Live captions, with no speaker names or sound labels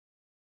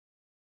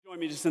Join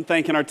me just in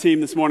thanking our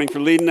team this morning for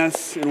leading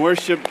us in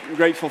worship. I'm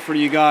grateful for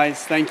you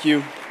guys. Thank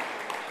you.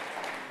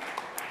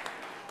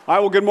 All right,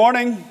 well, good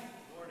morning.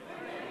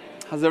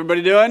 How's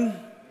everybody doing?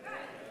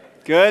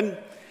 Good.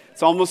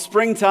 It's almost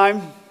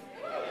springtime.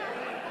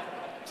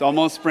 It's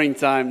almost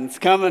springtime. It's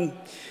coming.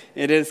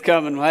 It is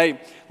coming. Hey,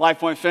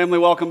 LifePoint family,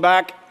 welcome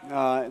back.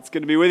 It's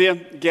good to be with you.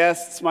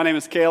 Guests, my name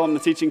is Cale. I'm the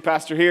teaching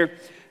pastor here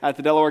at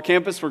the Delaware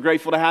campus. We're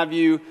grateful to have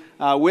you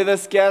with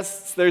us,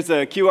 guests. There's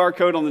a QR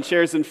code on the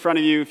chairs in front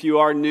of you. If you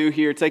are new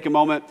here, take a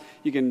moment.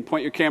 You can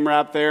point your camera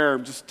out there or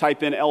just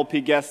type in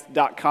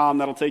lpguest.com.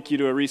 That'll take you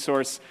to a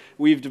resource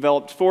we've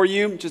developed for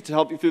you just to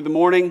help you through the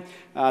morning.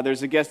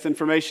 There's a guest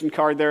information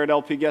card there at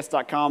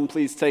lpguest.com.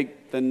 Please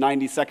take the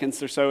 90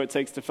 seconds or so it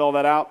takes to fill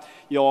that out.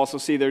 You'll also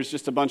see there's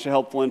just a bunch of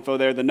helpful info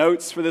there. The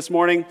notes for this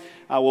morning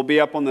will be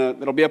up on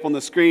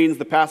the screens,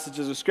 the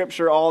passages of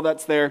Scripture, all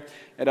that's there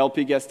at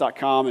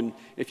lpguest.com. And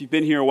if you've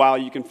been here a while,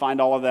 you can find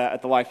all of that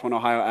at the LifePoint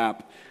Ohio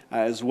app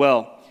as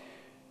well.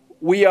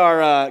 We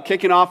are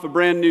kicking off a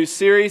brand new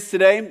series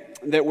today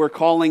that we're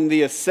calling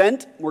The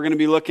Ascent. We're going to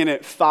be looking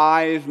at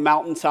 5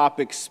 mountaintop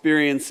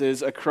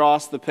experiences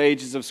across the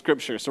pages of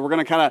Scripture. So we're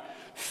going to kind of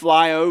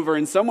fly over,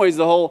 in some ways,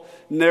 the whole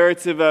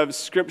narrative of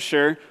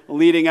Scripture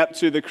leading up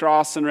to the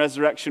cross and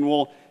resurrection.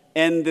 We'll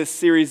end this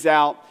series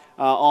out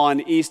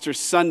on Easter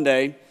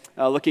Sunday,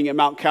 looking at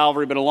Mount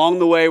Calvary. But along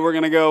the way, we're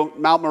going to go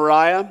Mount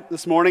Moriah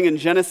this morning in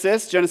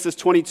Genesis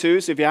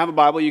 22. So if you have a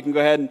Bible, you can go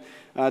ahead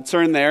and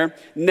turn there.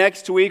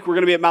 Next week, we're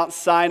going to be at Mount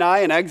Sinai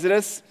in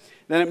Exodus,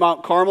 then at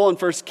Mount Carmel in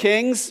 1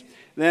 Kings,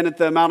 then at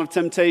the Mount of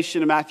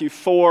Temptation in Matthew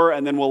 4,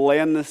 and then we'll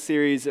land the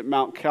series at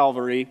Mount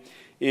Calvary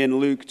in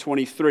Luke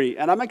 23.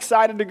 And I'm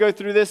excited to go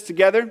through this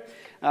together.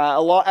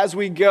 As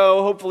we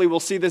go, hopefully we'll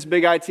see this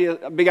big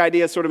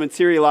idea sort of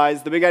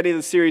materialize. The big idea of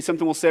the series,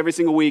 something we'll say every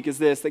single week, is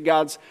this: that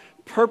God's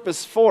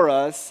purpose for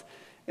us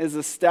is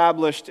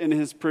established in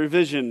His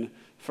provision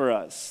for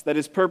us. That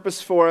His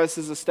purpose for us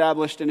is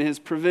established in His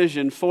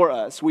provision for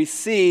us. We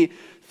see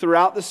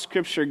throughout the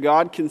Scripture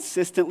God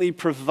consistently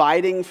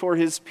providing for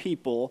His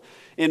people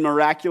in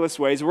miraculous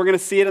ways. We're going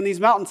to see it in these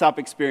mountaintop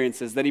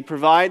experiences, that He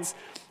provides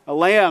a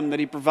lamb, that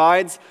He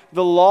provides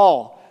the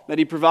law, that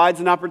He provides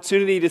an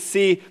opportunity to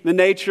see the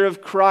nature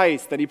of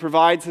Christ, that He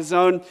provides His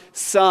own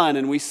Son.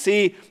 And we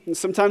see, and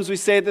sometimes we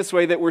say it this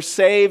way, that we're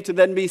saved to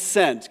then be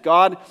sent.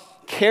 God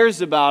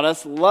cares about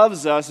us,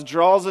 loves us,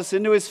 draws us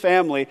into His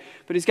family,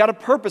 but He's got a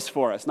purpose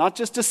for us, not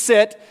just to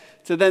sit,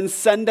 to then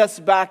send us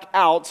back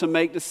out to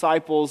make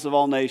disciples of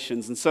all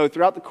nations. And so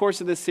throughout the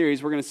course of this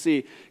series, we're going to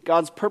see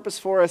God's purpose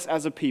for us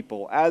as a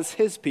people, as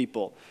His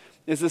people,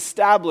 is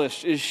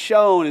established, is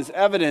shown, is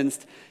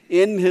evidenced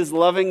in His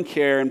loving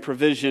care and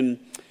provision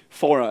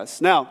for us.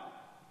 Now,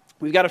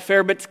 we've got a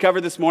fair bit to cover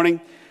this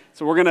morning,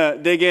 so we're going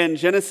to dig in.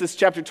 Genesis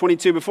chapter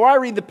 22. Before I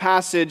read the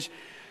passage,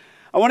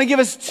 I want to give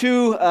us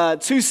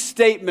two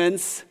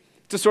statements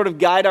to sort of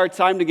guide our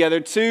time together,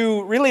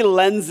 two really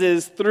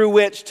lenses through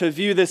which to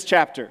view this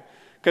chapter.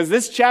 Because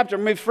this chapter,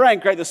 I'm going to be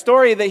frank, right, the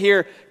story that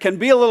here can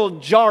be a little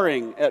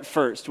jarring at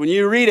first. When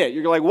you read it,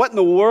 you're like, what in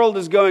the world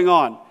is going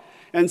on?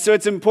 And so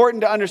it's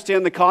important to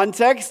understand the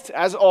context,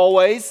 as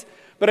always.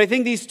 But I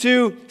think these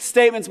two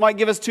statements might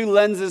give us two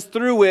lenses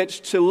through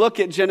which to look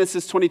at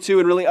Genesis 22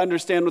 and really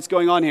understand what's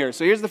going on here.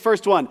 So here's the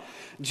first one.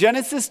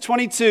 Genesis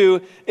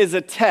 22 is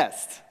a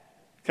test.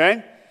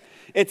 Okay?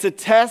 It's a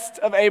test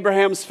of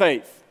Abraham's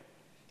faith.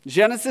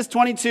 Genesis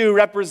 22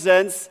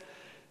 represents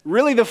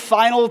really the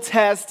final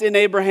test in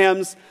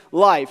Abraham's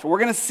life. And we're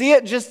going to see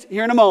it just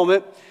here in a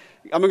moment.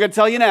 I'm going to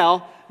tell you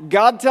now.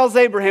 God tells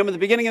Abraham at the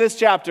beginning of this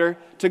chapter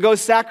to go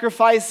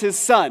sacrifice his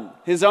son,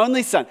 his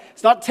only son.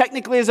 It's not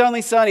technically his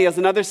only son. He has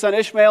another son,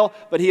 Ishmael,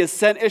 but he has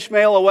sent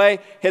Ishmael away.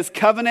 His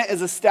covenant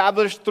is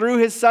established through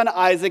his son,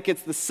 Isaac.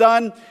 It's the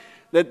son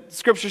that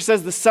Scripture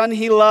says the son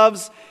he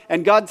loves,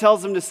 and God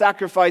tells him to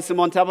sacrifice him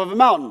on top of a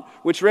mountain,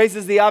 which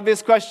raises the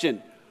obvious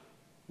question: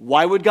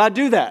 why would God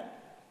do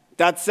that?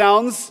 That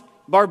sounds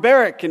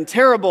barbaric and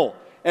terrible.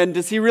 And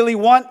does He really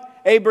want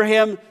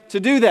Abraham to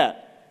do that?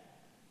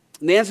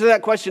 And the answer to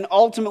that question,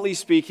 ultimately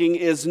speaking,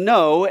 is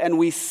no, and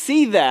we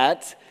see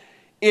that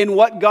in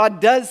what God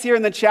does here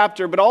in the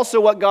chapter, but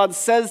also what God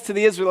says to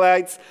the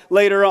Israelites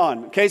later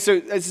on. Okay, so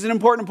this is an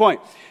important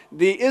point.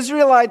 The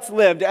Israelites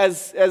lived,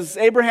 as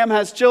Abraham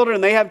has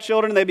children, they have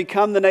children, they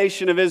become the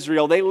nation of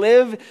Israel. They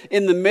live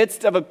in the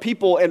midst of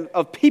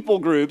people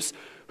groups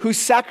who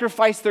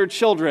sacrifice their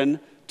children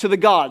to the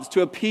gods,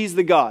 to appease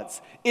the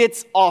gods.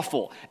 It's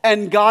awful.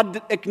 And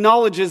God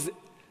acknowledges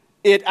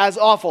it as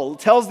awful.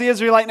 Tells the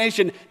Israelite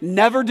nation,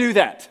 never do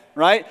that,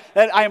 right?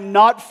 That I am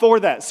not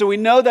for that. So we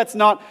know that's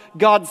not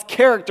God's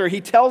character.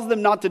 He tells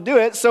them not to do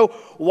it. So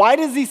why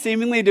does He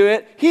seemingly do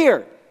it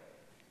here?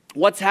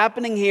 What's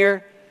happening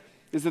here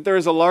is that there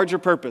is a larger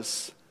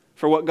purpose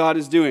for what God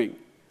is doing.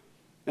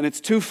 And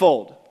it's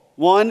twofold.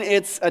 One,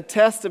 it's a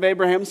test of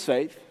Abraham's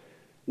faith.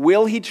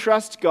 Will he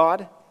trust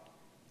God,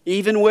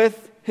 even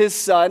with his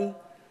son,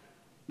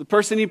 the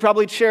person he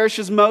probably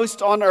cherishes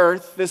most on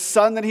earth, this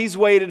son that he's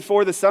waited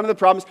for, the son of the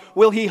promise?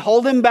 Will he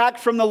hold him back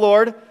from the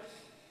Lord,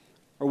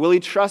 or will he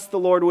trust the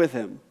Lord with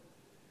him?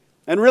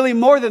 And really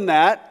more than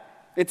that,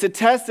 it's a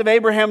test of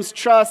Abraham's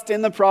trust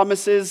in the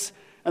promises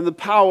and the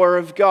power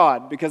of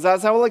God. Because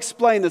as I will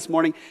explain this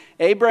morning,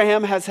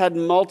 Abraham has had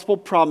multiple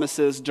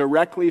promises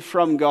directly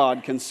from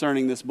God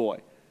concerning this boy.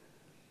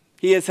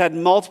 He has had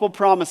multiple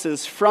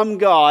promises from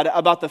God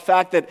about the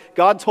fact that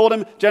God told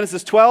him,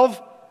 Genesis 12,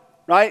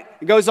 right?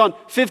 It goes on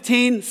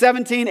 15,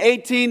 17,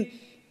 18,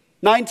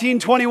 19,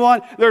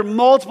 21. There are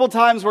multiple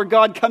times where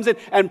God comes in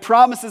and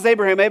promises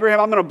Abraham,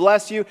 I'm going to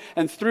bless you,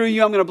 and through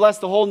you I'm going to bless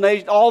the whole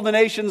nation, all the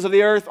nations of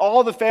the earth,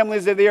 all the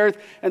families of the earth.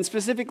 And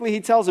specifically,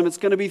 he tells him it's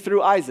going to be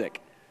through Isaac.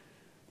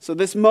 So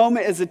this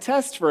moment is a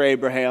test for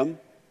Abraham,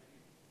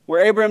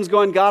 where Abraham's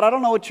going, God, I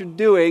don't know what you're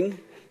doing,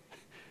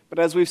 but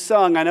as we've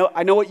sung, I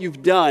know what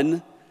you've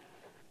done.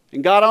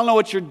 And God, I don't know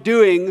what you're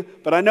doing,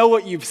 but I know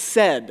what you've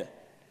said.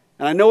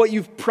 And I know what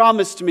you've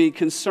promised me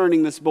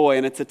concerning this boy.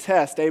 And it's a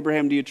test.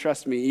 Abraham, do you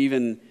trust me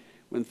even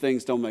when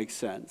things don't make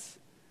sense?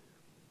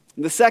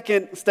 And the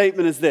second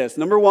statement is this.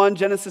 Number one,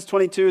 Genesis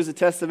 22 is a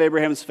test of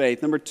Abraham's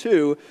faith. Number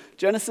two,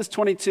 Genesis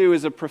 22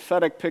 is a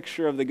prophetic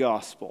picture of the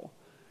gospel.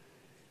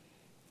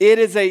 It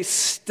is a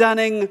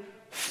stunning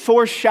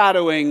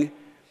foreshadowing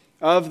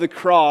of the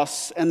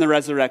cross and the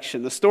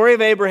resurrection. The story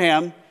of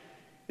Abraham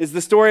is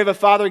the story of a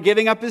father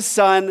giving up his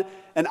son,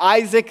 and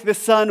Isaac, the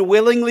son,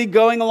 willingly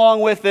going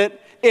along with it.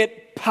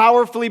 It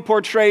powerfully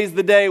portrays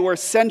the day where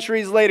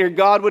centuries later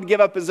God would give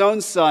up his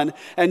own son,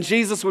 and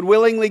Jesus would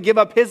willingly give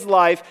up his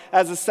life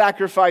as a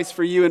sacrifice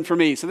for you and for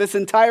me. So this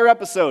entire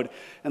episode,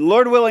 and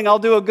Lord willing, I'll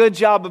do a good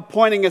job of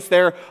pointing us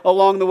there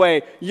along the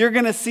way. You're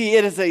going to see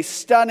it is a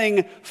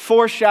stunning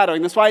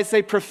foreshadowing. That's why I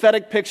say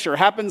prophetic picture. It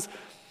happens,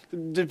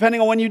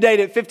 depending on when you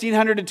date it,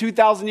 1,500 to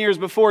 2,000 years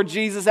before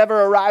Jesus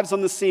ever arrives on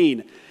the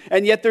scene.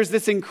 And yet there's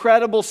this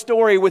incredible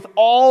story with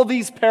all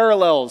these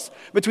parallels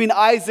between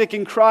Isaac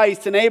and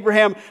Christ and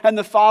Abraham and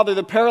the Father.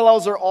 The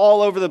parallels are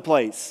all over the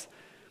place.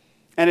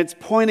 And it's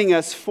pointing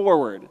us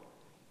forward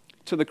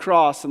to the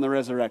cross and the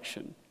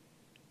resurrection.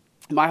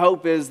 My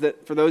hope is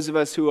that for those of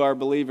us who are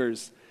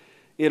believers,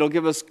 it'll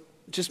give us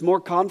just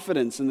more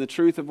confidence in the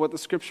truth of what the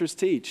Scriptures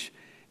teach.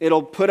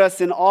 It'll put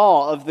us in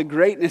awe of the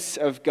greatness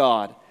of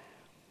God.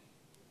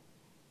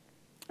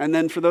 And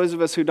then for those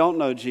of us who don't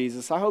know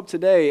Jesus, I hope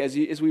today, as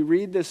we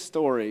read this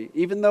story,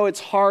 even though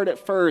it's hard at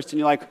first and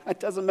you're like, that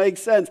doesn't make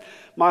sense,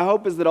 my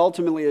hope is that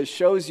ultimately it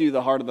shows you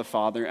the heart of the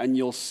Father, and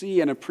you'll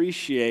see and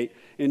appreciate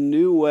in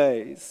new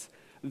ways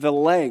the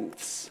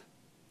lengths,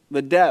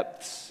 the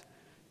depths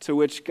to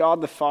which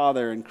God the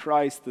Father and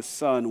Christ the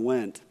Son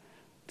went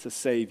to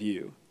save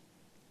you.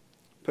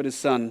 Put his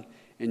Son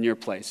in your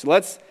place. So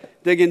let's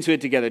dig into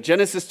it together.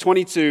 Genesis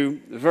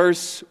 22,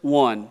 verse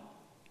 1.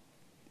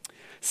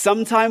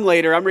 Sometime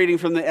later, I'm reading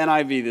from the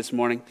NIV this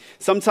morning.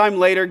 Sometime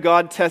later,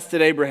 God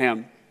tested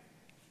Abraham.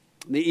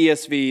 The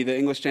ESV, the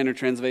English Standard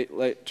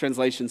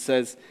Translation,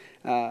 says,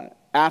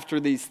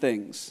 after these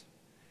things.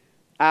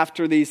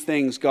 After these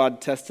things, God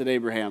tested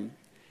Abraham.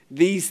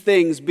 These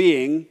things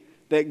being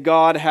that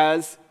God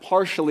has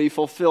partially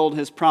fulfilled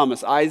his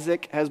promise.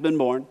 Isaac has been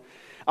born.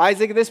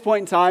 Isaac, at this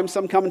point in time,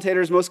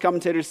 most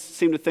commentators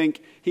seem to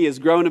think he has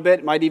grown a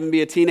bit, might even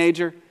be a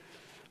teenager.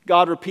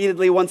 God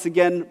repeatedly, once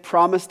again,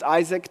 promised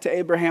Isaac to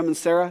Abraham and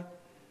Sarah.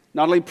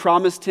 Not only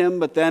promised him,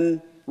 but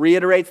then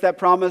reiterates that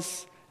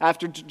promise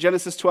after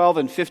Genesis 12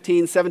 and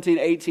 15, 17,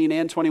 18,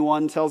 and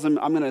 21 tells him,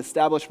 I'm going to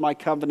establish my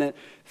covenant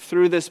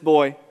through this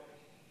boy.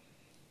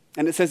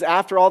 And it says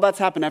after all that's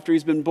happened, after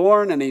he's been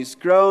born and he's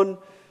grown,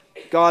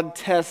 God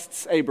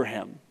tests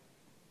Abraham.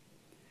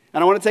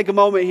 And I want to take a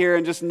moment here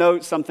and just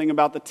note something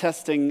about the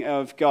testing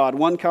of God.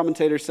 One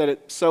commentator said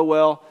it so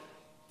well,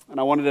 and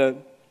I wanted to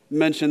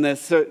mention this.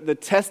 So the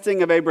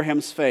testing of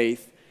Abraham's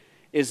faith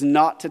is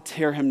not to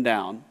tear him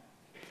down.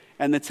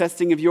 And the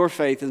testing of your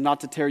faith is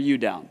not to tear you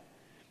down.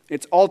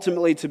 It's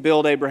ultimately to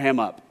build Abraham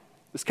up.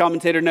 This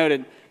commentator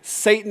noted,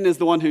 Satan is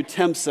the one who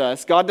tempts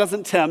us. God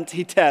doesn't tempt,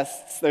 he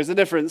tests. There's a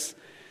difference.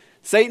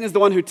 Satan is the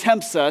one who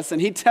tempts us,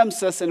 and he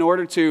tempts us in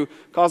order to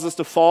cause us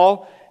to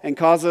fall and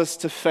cause us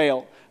to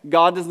fail.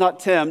 God does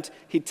not tempt,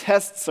 he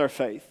tests our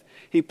faith.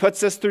 He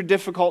puts us through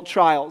difficult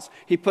trials.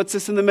 He puts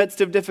us in the midst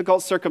of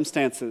difficult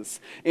circumstances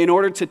in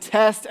order to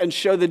test and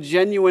show the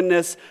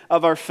genuineness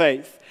of our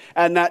faith.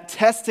 And that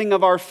testing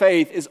of our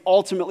faith is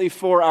ultimately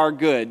for our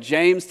good.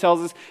 James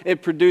tells us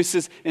it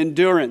produces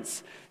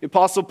endurance. The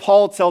Apostle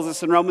Paul tells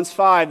us in Romans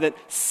 5 that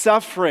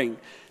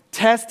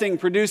testing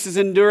produces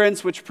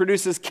endurance, which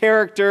produces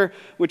character,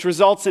 which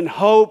results in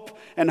hope,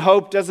 and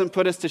hope doesn't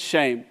put us to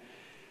shame.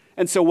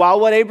 And so while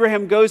what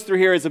Abraham goes through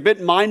here is a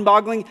bit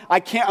mind-boggling,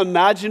 I can't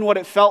imagine what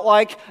it felt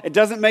like. It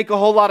doesn't make a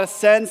whole lot of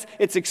sense.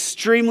 It's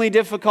extremely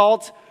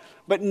difficult.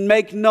 But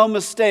make no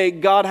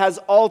mistake, God has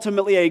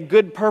ultimately a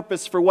good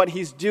purpose for what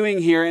he's doing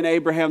here in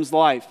Abraham's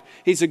life.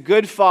 He's a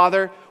good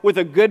father with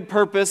a good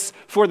purpose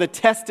for the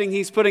testing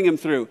he's putting him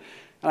through.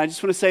 And I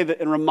just want to say that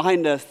and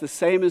remind us the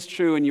same is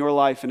true in your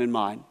life and in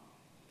mine.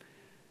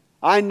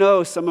 I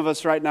know some of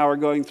us right now are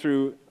going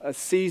through a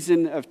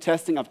season of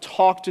testing. I've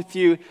talked with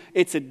you.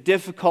 It's a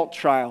difficult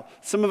trial.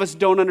 Some of us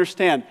don't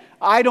understand.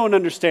 I don't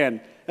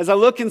understand. as I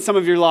look in some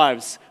of your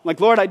lives, I'm like,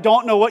 Lord, I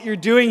don't know what you're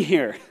doing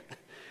here.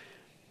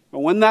 But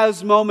when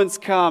those moments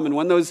come and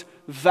when those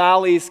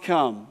valleys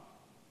come,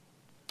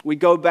 we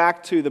go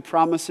back to the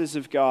promises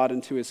of God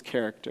and to his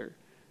character.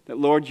 That,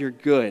 Lord, you're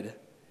good.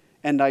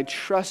 And I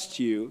trust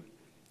you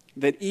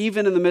that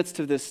even in the midst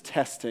of this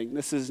testing,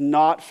 this is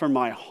not for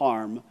my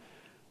harm,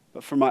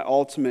 but for my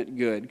ultimate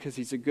good, because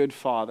he's a good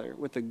father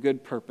with a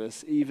good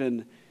purpose,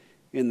 even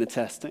in the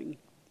testing.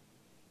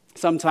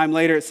 Sometime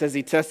later, it says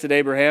he tested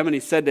Abraham, and he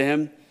said to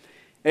him,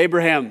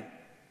 Abraham,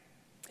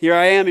 here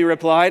I am, he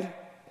replied.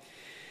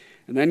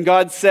 And then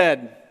God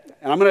said,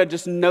 and I'm going to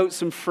just note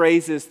some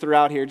phrases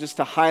throughout here just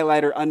to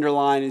highlight or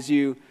underline as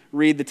you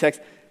read the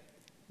text.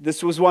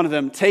 This was one of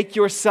them. Take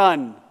your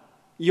son,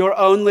 your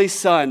only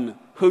son,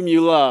 whom you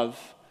love.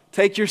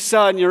 Take your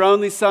son, your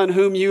only son,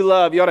 whom you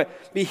love. You ought to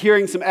be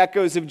hearing some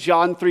echoes of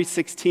John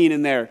 3:16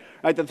 in there,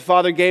 right? That the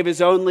Father gave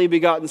his only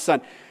begotten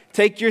son.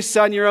 Take your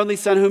son, your only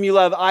son, whom you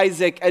love,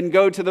 Isaac, and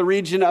go to the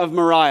region of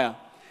Moriah.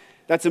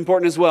 That's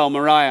important as well,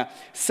 Moriah.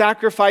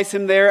 Sacrifice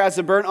him there as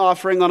a burnt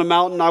offering on a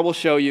mountain I will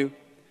show you.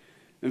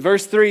 And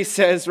verse 3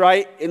 says,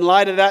 right, in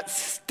light of that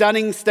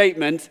stunning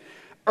statement,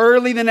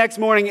 early the next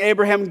morning,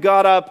 Abraham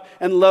got up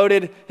and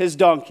loaded his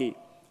donkey.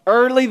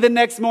 Early the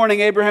next morning,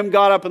 Abraham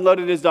got up and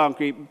loaded his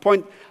donkey.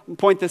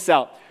 Point this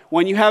out.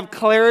 When you have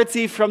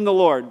clarity from the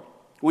Lord,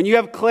 when you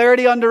have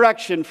clarity on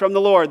direction from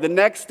the Lord, the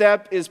next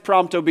step is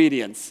prompt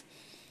obedience.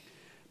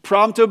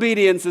 Prompt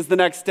obedience is the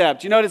next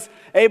step. Do you notice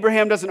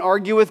Abraham doesn't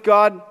argue with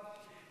God?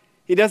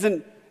 He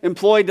doesn't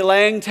employ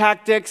delaying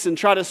tactics and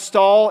try to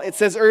stall. It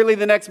says early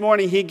the next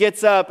morning he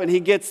gets up and he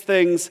gets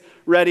things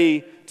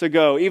ready to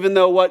go, even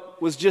though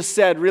what was just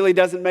said really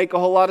doesn't make a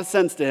whole lot of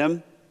sense to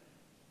him.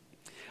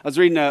 I was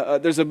reading,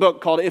 there's a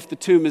book called If the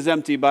Tomb is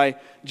Empty by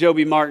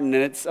Joby Martin,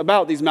 and it's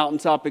about these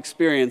mountaintop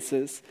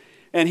experiences.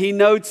 And he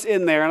notes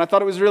in there, and I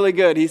thought it was really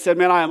good, he said,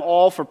 man, I am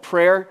all for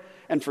prayer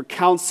and for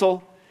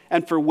counsel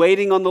and for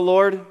waiting on the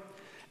Lord,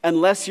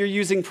 unless you're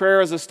using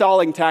prayer as a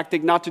stalling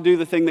tactic not to do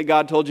the thing that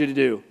God told you to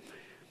do.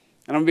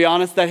 And I'm going to be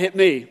honest, that hit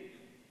me,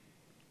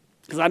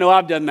 because I know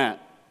I've done that.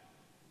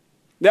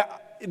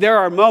 There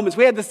are moments,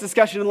 we had this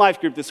discussion in life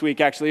group this week,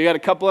 actually. We got a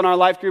couple in our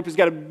life group who's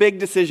got a big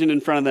decision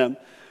in front of them.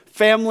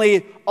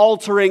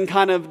 Family-altering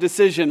kind of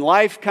decision,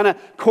 life kind of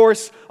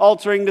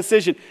course-altering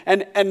decision.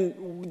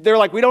 And they're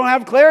like, we don't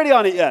have clarity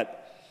on it yet.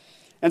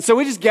 And so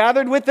we just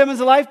gathered with them as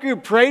a life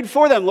group, prayed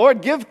for them.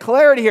 Lord, give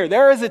clarity here.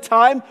 There is a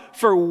time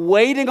for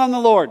waiting on the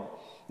Lord,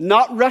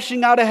 not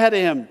rushing out ahead of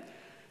him.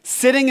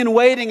 Sitting and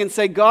waiting and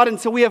say, God,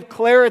 until we have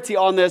clarity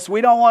on this,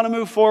 we don't want to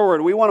move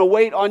forward. We want to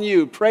wait on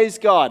you. Praise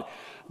God.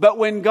 But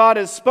when God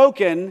has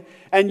spoken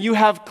and you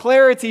have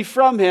clarity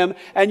from him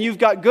and you've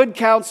got good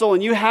counsel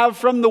and you have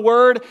from the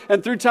word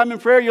and through time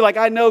and prayer, you're like,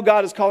 I know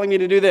God is calling me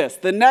to do this.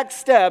 The next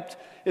step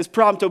is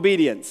prompt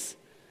obedience.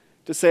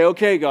 To say,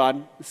 okay,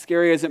 God, as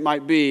scary as it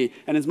might be,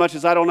 and as much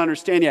as I don't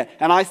understand yet,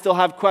 and I still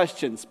have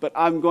questions, but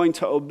I'm going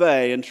to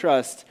obey and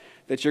trust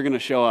that you're going to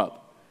show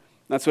up.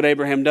 That's what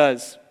Abraham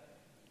does.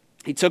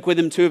 He took with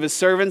him 2 of his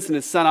servants and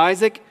his son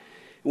Isaac.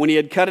 And when he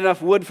had cut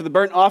enough wood for the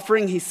burnt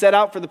offering, he set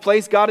out for the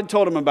place God had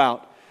told him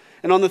about.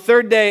 And on the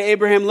 3rd day,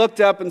 Abraham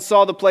looked up and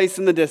saw the place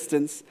in the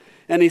distance.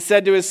 And he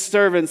said to his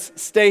servants,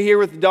 stay here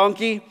with the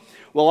donkey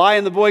while I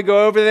and the boy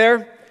go over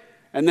there.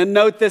 And then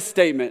note this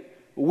statement,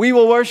 we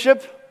will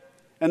worship.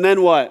 And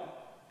then what?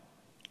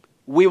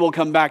 We will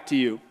come back to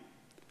you.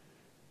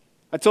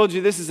 I told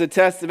you this is a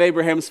test of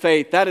Abraham's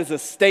faith. That is a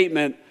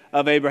statement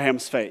of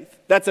Abraham's faith.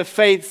 That's a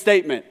faith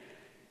statement.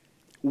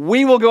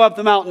 We will go up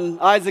the mountain,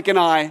 Isaac and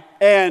I,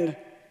 and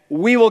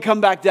we will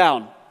come back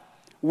down.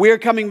 We're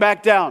coming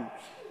back down.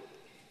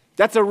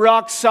 That's a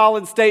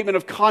rock-solid statement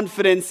of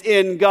confidence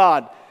in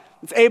God.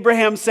 It's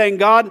Abraham saying,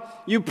 God,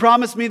 you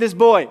promised me this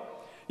boy.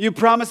 You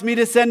promised me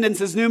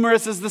descendants as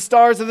numerous as the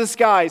stars of the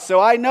sky. So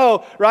I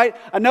know, right?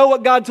 I know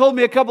what God told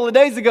me a couple of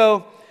days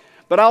ago,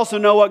 but I also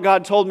know what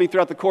God told me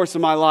throughout the course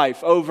of my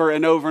life over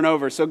and over and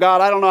over. So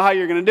God, I don't know how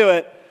you're going to do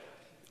it.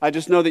 I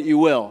just know that you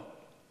will.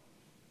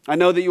 I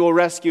know that you will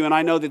rescue, and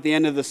I know that the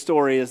end of the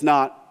story is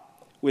not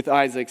with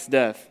Isaac's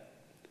death.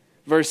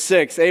 Verse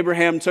 6,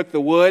 Abraham took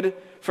the wood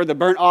for the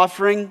burnt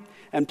offering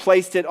and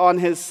placed it on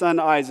his son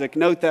Isaac.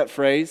 Note that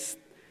phrase,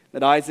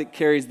 that Isaac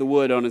carries the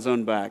wood on his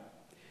own back.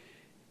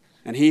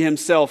 And he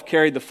himself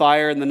carried the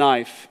fire and the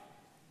knife.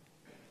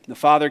 The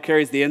father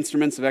carries the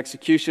instruments of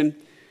execution.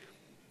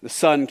 The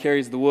son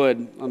carries the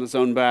wood on his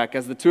own back.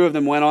 As the 2 of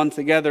them went on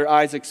together,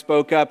 Isaac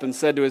spoke up and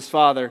said to his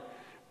father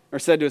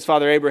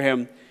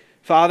Abraham,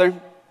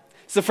 Father,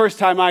 it's the first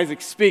time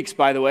Isaac speaks,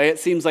 by the way. It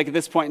seems like at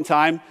this point in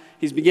time,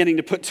 he's beginning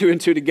to put 2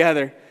 and 2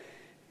 together.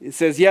 It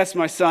says, yes,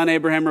 my son,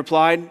 Abraham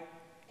replied.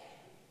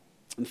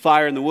 And the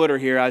fire and the wood are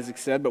here, Isaac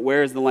said, but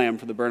where is the lamb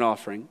for the burnt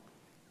offering?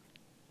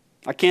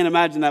 I can't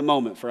imagine that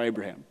moment for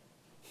Abraham.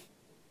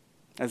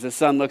 As his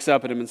son looks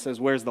up at him and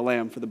says, where's the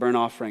lamb for the burnt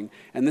offering?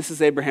 And this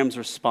is Abraham's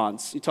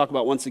response. You talk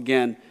about, once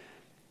again,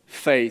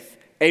 faith.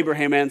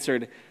 Abraham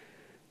answered,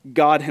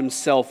 God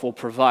himself will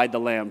provide the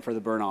lamb for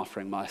the burnt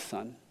offering, my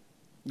son.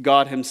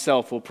 God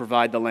himself will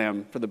provide the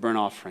lamb for the burnt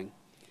offering.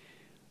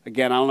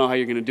 Again, I don't know how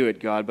you're going to do it,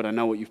 God, but I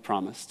know what you've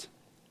promised.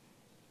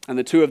 And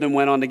the two of them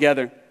went on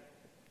together.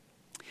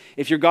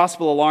 If your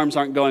gospel alarms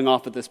aren't going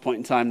off at this point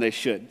in time, they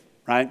should,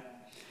 right?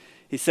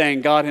 He's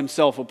saying God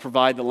himself will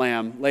provide the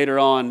lamb. Later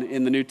on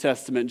in the New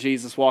Testament,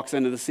 Jesus walks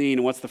into the scene,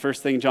 and what's the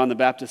first thing John the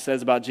Baptist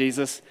says about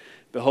Jesus?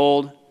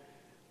 Behold,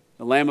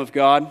 the Lamb of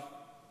God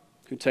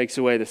who takes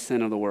away the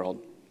sin of the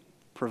world,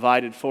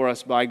 provided for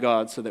us by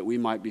God so that we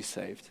might be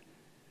saved.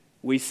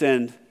 We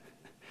sinned,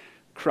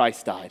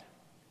 Christ died,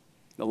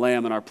 the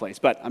Lamb in our place.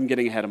 But I'm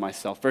getting ahead of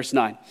myself. Verse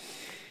 9.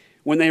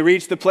 When they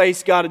reached the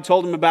place God had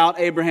told him about,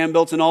 Abraham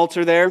built an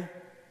altar there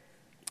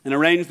and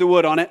arranged the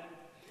wood on it.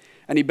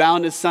 And he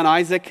bound his son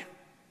Isaac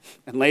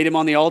and laid him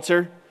on the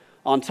altar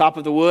on top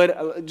of the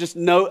wood. Just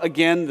note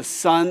again the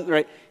son,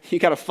 right? You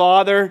got a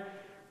father,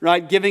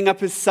 right, giving up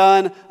his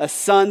son, a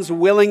son's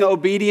willing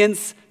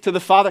obedience to the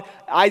father.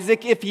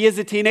 Isaac, if he is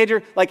a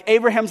teenager, like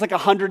Abraham's like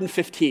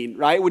 115,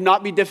 right? It would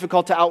not be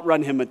difficult to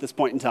outrun him at this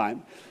point in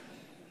time.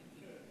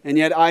 And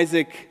yet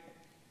Isaac,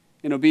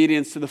 in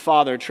obedience to the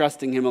father,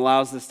 trusting him,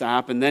 allows this to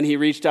happen. Then he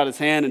reached out his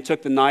hand and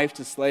took the knife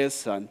to slay his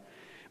son.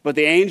 But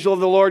the angel of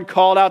the Lord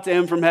called out to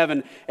him from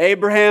heaven,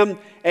 Abraham,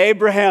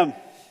 Abraham.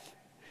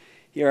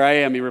 Here I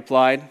am, he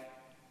replied.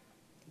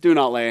 Do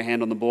not lay a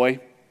hand on the boy,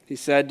 he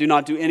said. Do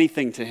not do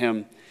anything to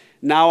him.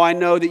 Now I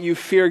know that you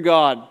fear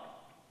God,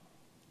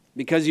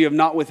 because you have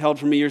not withheld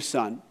from me your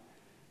son,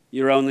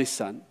 your only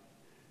son.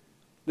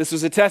 This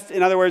was a test,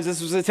 in other words,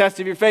 this was a test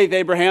of your faith,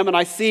 Abraham, and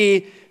I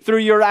see through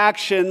your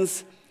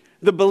actions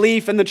the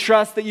belief and the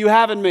trust that you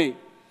have in me.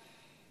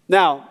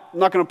 Now, I'm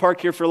not going to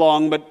park here for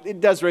long, but it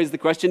does raise the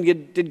question,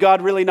 did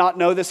God really not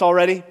know this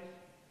already?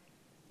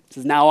 It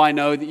says, now I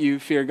know that you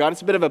fear God.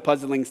 It's a bit of a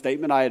puzzling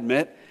statement, I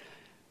admit.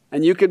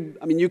 And you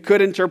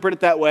could interpret it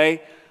that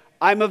way.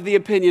 I'm of the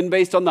opinion,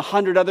 based on the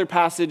 100 other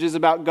passages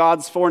about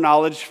God's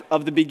foreknowledge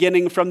of the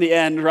beginning from the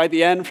end, right?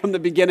 The end from the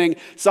beginning.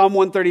 Psalm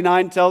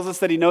 139 tells us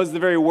that he knows the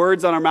very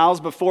words on our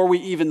mouths before we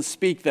even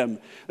speak them,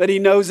 that he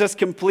knows us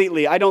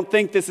completely. I don't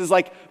think this is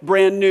like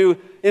brand new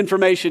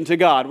information to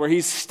God, where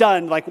he's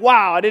stunned, like,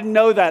 wow, I didn't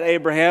know that,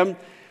 Abraham.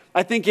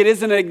 I think it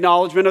is an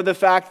acknowledgement of the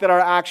fact that our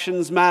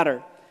actions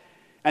matter.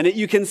 And that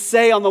you can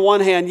say on the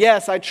one hand,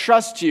 yes, I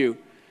trust you,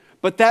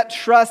 but that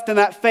trust and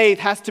that faith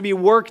has to be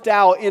worked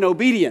out in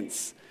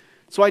obedience.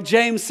 That's why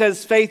James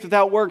says faith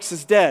without works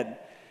is dead.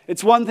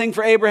 It's one thing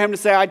for Abraham to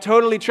say, I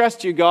totally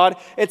trust you, God.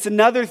 It's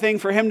another thing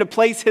for him to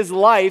place his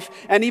life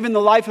and even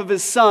the life of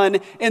his son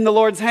in the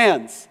Lord's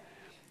hands.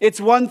 It's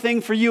one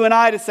thing for you and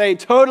I to say,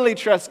 totally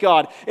trust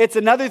God. It's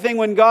another thing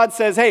when God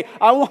says, hey,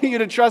 I want you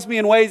to trust me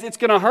in ways it's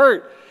going to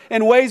hurt,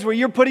 in ways where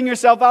you're putting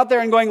yourself out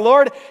there and going,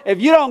 Lord, if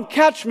you don't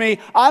catch me,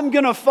 I'm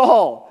going to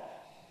fall.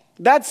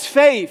 That's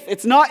faith.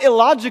 It's not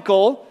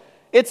illogical.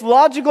 It's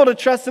logical to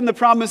trust in the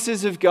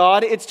promises of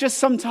God. It's just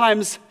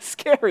sometimes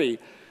scary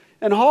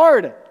and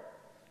hard.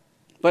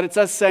 But it's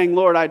us saying,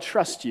 Lord, I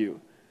trust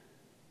you.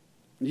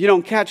 If you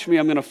don't catch me,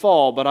 I'm going to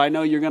fall, but I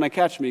know you're going to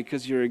catch me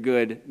because you're a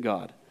good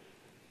God.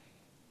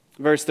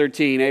 Verse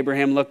 13,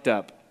 Abraham looked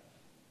up,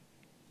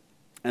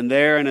 and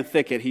there in a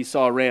thicket he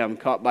saw a ram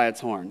caught by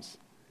its horns.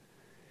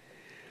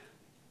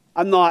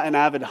 I'm not an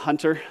avid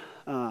hunter.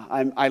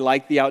 I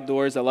like the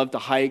outdoors. I love to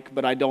hike,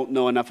 but I don't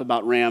know enough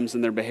about rams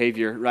and their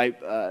behavior, right?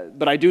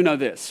 But I do know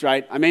this,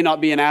 right? I may not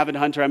be an avid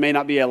hunter. I may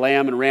not be a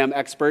lamb and ram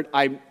expert.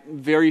 I'm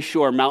very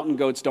sure mountain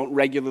goats don't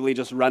regularly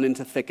just run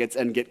into thickets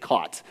and get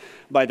caught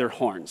by their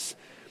horns.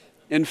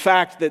 In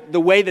fact, the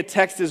way the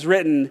text is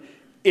written,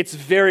 it's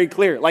very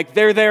clear. Like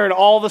they're there and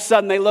all of a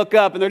sudden they look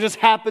up and there just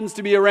happens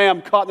to be a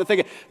ram caught in the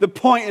thicket. The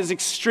point is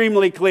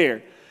extremely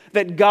clear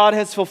that God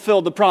has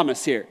fulfilled the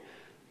promise here.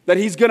 That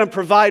he's going to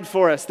provide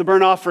for us the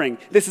burnt offering.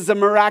 This is a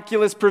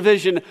miraculous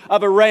provision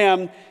of a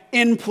ram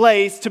in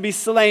place to be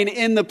slain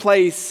in the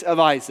place of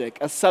Isaac,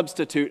 a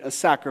substitute, a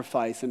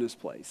sacrifice in his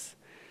place.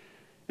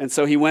 And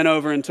so he went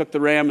over and took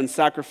the ram and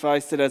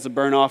sacrificed it as a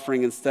burnt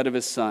offering instead of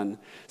his son.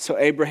 So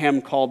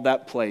Abraham called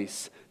that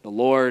place, the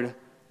Lord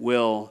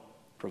will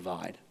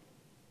provide.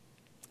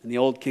 In the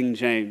old King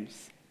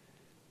James,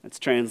 it's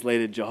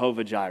translated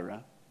Jehovah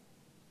Jireh.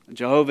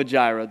 Jehovah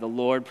Jireh, the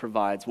Lord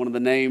provides. One of the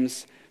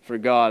names for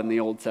God in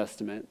the Old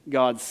Testament.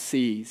 God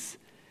sees.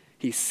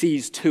 He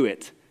sees to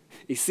it.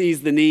 He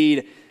sees the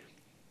need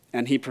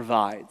and he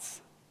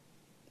provides.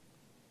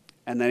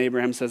 And then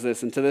Abraham says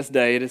this, and to this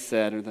day it is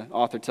said, or the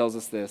author tells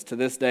us this, to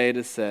this day it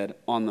is said,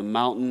 on the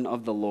mountain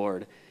of the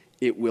Lord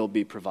it will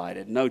be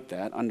provided. Note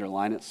that,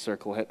 underline it,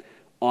 circle it.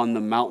 On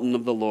the mountain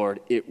of the Lord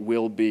it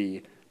will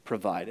be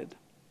provided.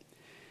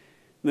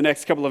 In the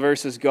next couple of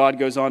verses, God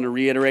goes on to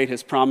reiterate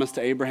his promise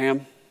to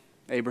Abraham.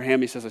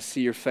 Abraham, he says, I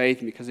see your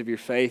faith, and because of your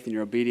faith and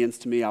your obedience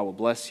to me, I will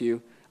bless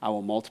you. I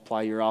will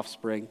multiply your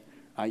offspring.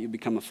 You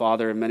become a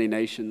father of many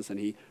nations, and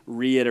he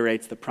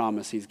reiterates the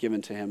promise he's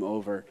given to him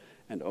over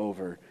and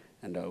over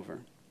and over.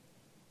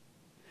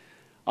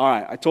 All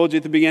right, I told you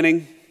at the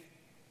beginning,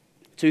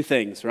 two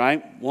things,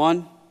 right?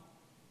 One,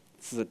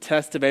 this is a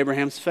test of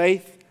Abraham's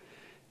faith,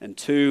 and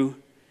two,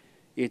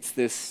 it's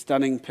this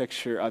stunning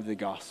picture of the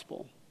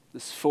gospel,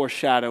 this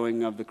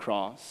foreshadowing of the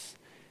cross.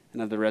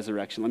 and of the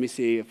resurrection. Let me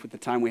see if with the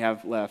time we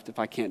have left, if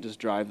I can't just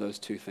drive those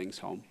two things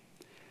home.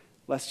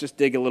 Let's just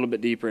dig a little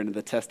bit deeper into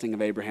the testing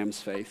of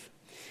Abraham's faith.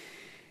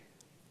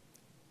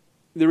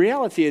 The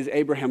reality is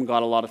Abraham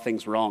got a lot of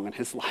things wrong in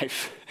his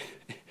life.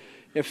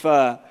 If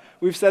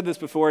we've said this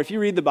before, if you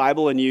read the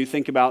Bible and you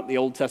think about the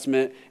Old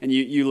Testament and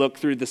you look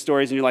through the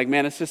stories and you're like,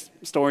 man, it's just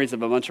stories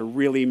of a bunch of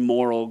really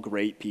moral,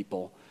 great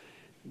people.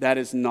 That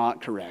is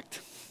not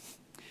correct.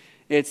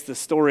 It's the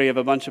story of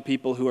a bunch of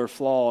people who are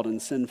flawed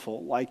and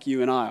sinful, like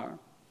you and I are.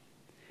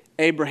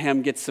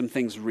 Abraham gets some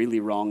things really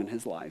wrong in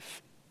his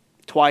life.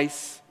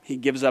 Twice, he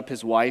gives up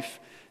his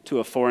wife to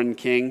a foreign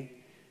king.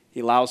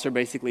 He allows her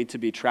basically to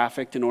be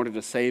trafficked in order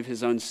to save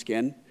his own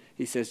skin.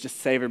 He says,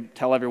 just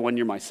tell everyone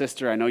you're my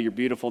sister. I know you're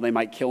beautiful. They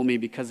might kill me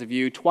because of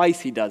you. Twice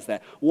he does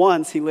that.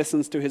 Once he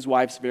listens to his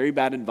wife's very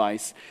bad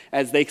advice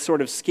as they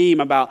sort of scheme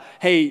about,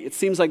 hey, it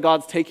seems like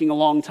God's taking a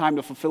long time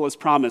to fulfill his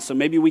promise, so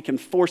maybe we can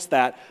force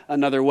that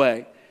another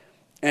way.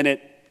 And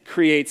it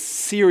creates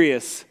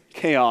serious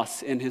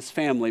chaos in his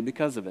family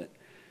because of it.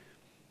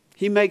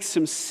 He makes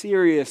some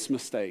serious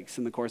mistakes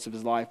in the course of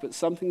his life, but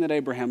something that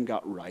Abraham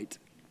got right.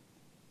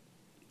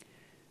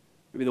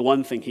 Maybe the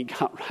one thing he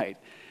got right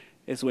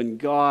is when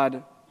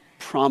God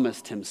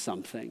promised him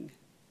something,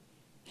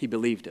 he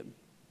believed him.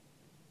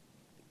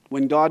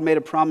 When God made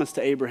a promise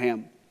to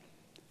Abraham,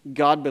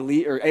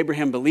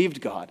 Abraham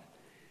believed God.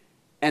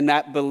 And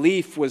that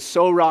belief was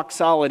so rock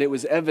solid, it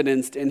was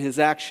evidenced in his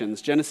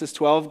actions. Genesis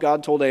 12,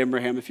 God told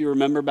Abraham, if you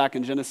remember back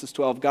in Genesis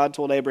 12, God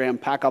told Abraham,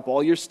 pack up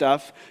all your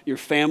stuff, your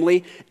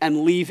family,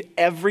 and leave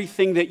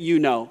everything that you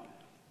know.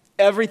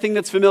 Everything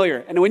that's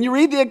familiar. And when you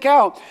read the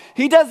account,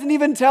 he doesn't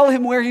even tell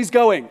him where he's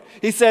going.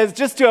 He says,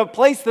 just to a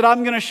place that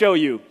I'm going to show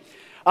you.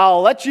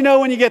 I'll let you know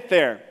when you get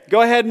there.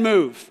 Go ahead and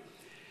move.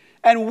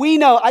 And we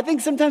know, I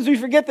think sometimes we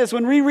forget this.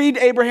 When we read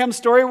Abraham's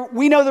story,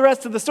 we know the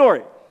rest of the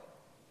story.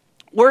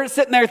 We're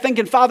sitting there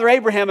thinking Father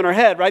Abraham in our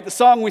head, right? The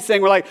song we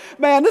sing, we're like,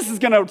 man, this is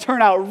going to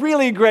turn out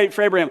really great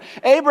for Abraham.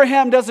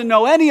 Abraham doesn't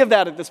know any of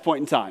that at this point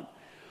in time.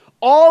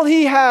 All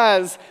he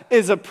has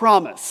is a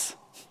promise.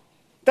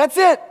 That's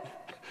it.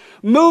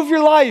 Move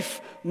your life,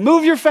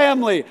 move your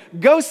family,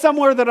 go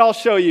somewhere that I'll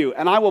show you,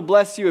 and I will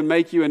bless you and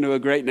make you into a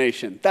great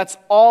nation. That's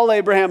all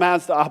Abraham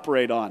has to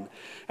operate on.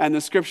 And the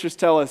scriptures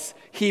tell us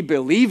he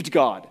believed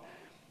God,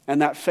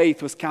 and that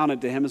faith was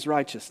counted to him as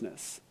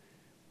righteousness.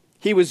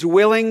 He was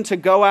willing to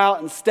go out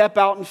and step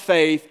out in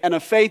faith, and a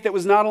faith that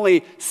was not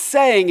only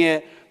saying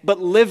it, but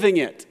living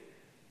it.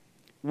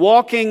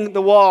 Walking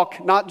the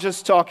walk, not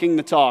just talking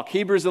the talk.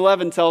 Hebrews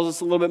 11 tells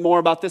us a little bit more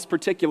about this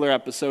particular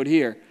episode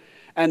here.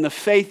 And the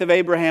faith of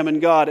Abraham in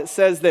God. It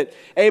says that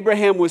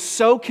Abraham was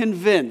so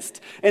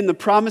convinced in the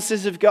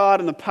promises of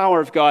God and the power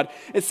of God.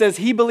 It says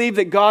he believed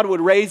that God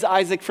would raise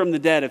Isaac from the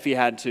dead if he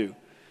had to.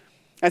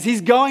 As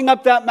he's going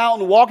up that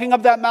mountain, walking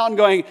up that mountain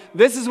going,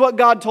 this is what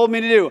God told me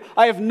to do.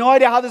 I have no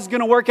idea how this is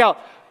going to work out.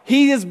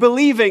 He is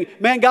believing,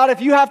 man, God, if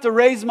you have to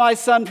raise my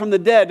son from the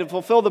dead to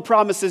fulfill the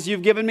promises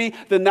you've given me,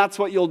 then that's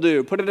what you'll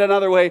do. Put it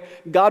another way,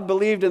 God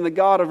believed in the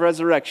God of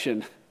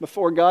resurrection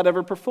before God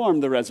ever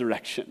performed the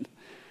resurrection.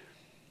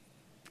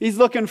 He's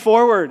looking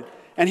forward,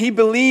 and he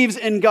believes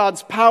in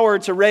God's power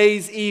to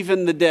raise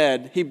even the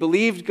dead. He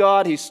believed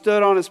God, he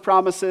stood on his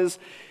promises,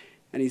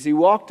 and as he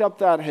walked up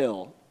that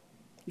hill,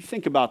 you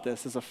think about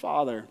this as a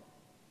father,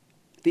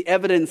 the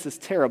evidence is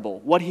terrible.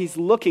 What he's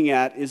looking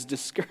at is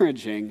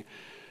discouraging,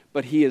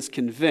 but he is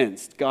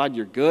convinced, God,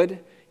 you're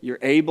good, you're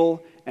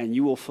able, and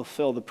you will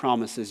fulfill the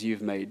promises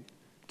you've made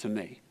to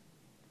me.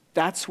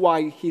 That's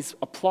why he's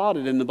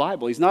applauded in the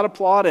Bible. He's not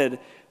applauded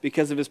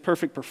because of his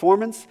perfect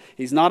performance.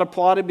 He's not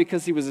applauded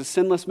because he was a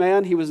sinless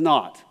man. He was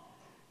not.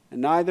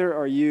 And neither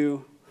are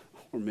you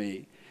or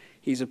me.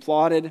 He's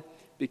applauded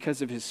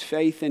because of his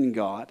faith in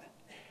God.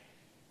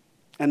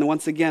 And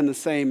once again, the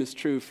same is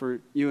true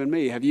for you and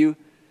me. Have you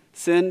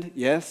sinned?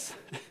 Yes.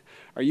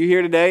 Are you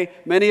here today?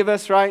 Many of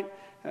us, right?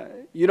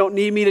 You don't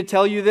need me to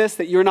tell you this,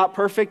 that you're not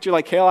perfect. You're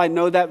like, Hale, I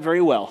know that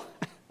very well.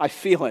 I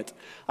feel it.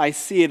 I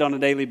see it on a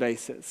daily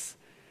basis.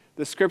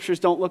 The scriptures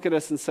don't look at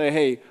us and say,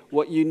 hey,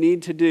 what you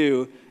need to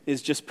do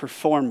is just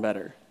perform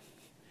better.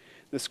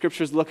 The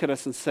scriptures look at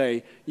us and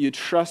say, you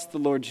trust the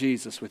Lord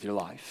Jesus with your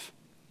life.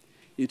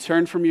 You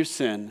turn from your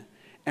sin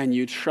and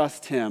you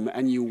trust him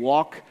and you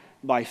walk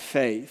by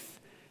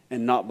faith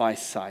and not by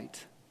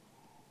sight.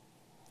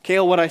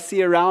 Cale, what I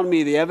see around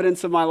me, the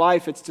evidence of my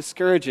life, it's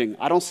discouraging.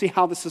 I don't see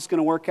how this is going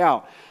to work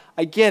out.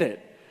 I get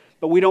it.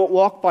 But we don't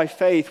walk by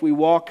faith, we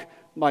walk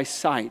by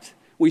sight.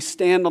 We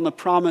stand on the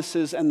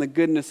promises and the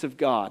goodness of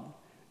God.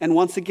 And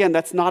once again,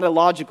 that's not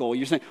illogical.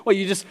 You're saying, well,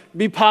 you just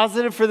be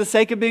positive for the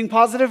sake of being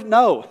positive?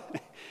 No.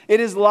 It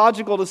is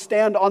logical to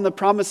stand on the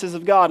promises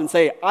of God and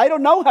say, I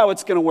don't know how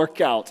it's going to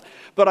work out,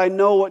 but I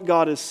know what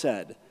God has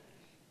said,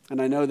 and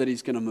I know that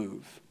he's going to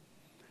move.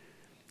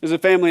 There's a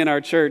family in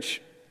our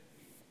church,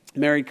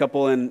 married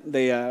couple, and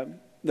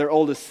their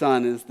oldest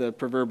son is the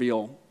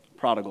proverbial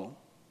prodigal.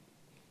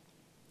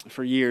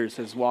 For years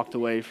has walked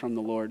away from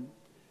the Lord.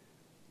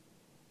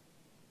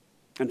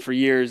 And for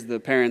years, the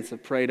parents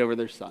have prayed over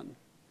their son,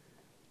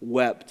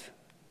 wept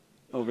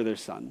over their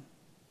son.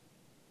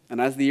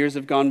 And as the years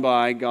have gone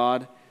by,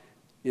 God,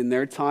 in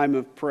their time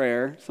of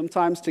prayer,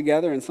 sometimes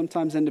together and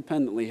sometimes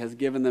independently, has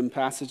given them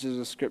passages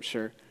of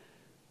Scripture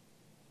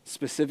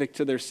specific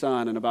to their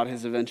son and about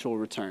his eventual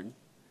return.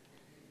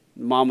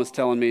 Mom was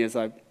telling me as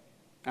I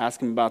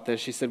asked him about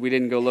this, she said we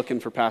didn't go looking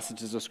for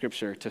passages of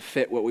Scripture to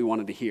fit what we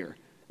wanted to hear.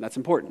 And that's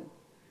important.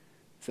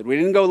 Said we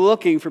didn't go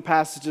looking for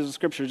passages of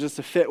Scripture just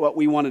to fit what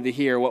we wanted to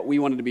hear, what we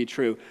wanted to be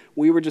true.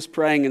 We were just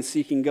praying and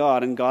seeking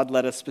God, and God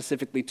led us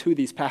specifically to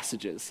these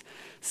passages.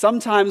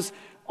 Sometimes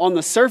on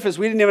the surface,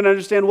 we didn't even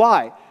understand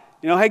why.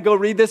 Hey, go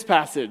read this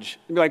passage.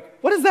 And be like,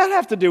 what does that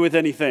have to do with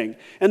anything?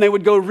 And they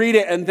would go read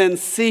it and then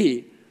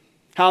see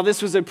how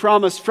this was a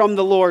promise from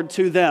the Lord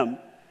to them.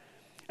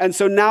 And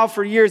so now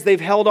for years,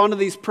 they've held on to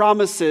these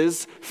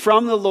promises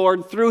from the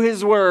Lord through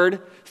His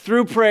Word,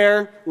 through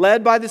prayer,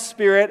 led by the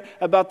Spirit,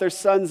 about their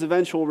son's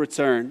eventual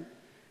return.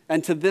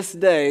 And to this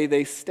day,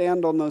 they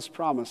stand on those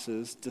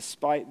promises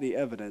despite the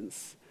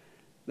evidence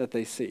that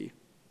they see,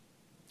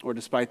 or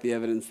despite the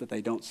evidence that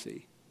they don't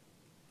see.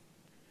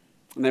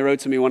 And they wrote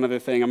to me one other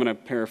thing. I'm going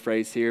to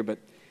paraphrase here, but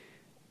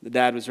the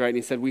dad was right, and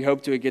he said, we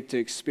hope to get to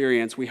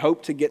experience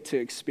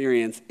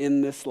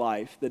in this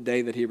life the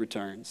day that He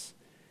returns,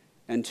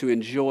 and to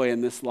enjoy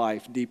in this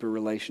life deeper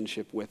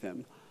relationship with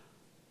Him.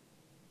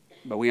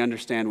 But we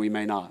understand we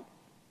may not.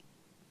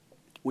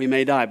 We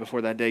may die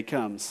before that day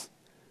comes.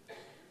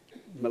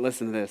 But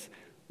listen to this.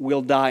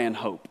 We'll die in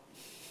hope.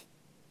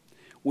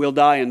 We'll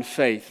die in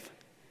faith,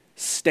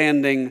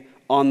 standing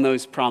on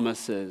those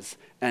promises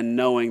and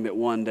knowing that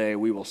one day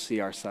we will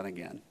see our son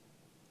again.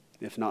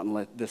 If not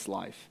in this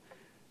life,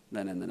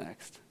 then in the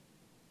next.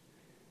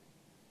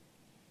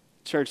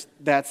 Church,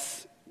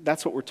 that's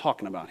what we're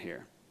talking about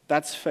here.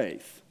 That's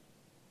faith.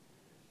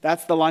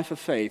 That's the life of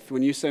faith.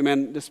 When you say,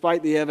 man,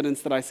 despite the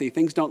evidence that I see,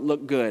 things don't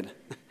look good.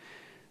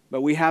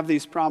 But we have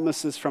these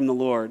promises from the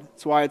Lord.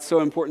 That's why it's so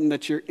important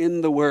that you're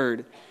in the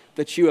Word,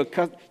 that you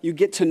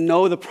get to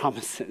know the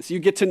promises. You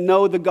get to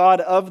know the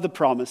God of the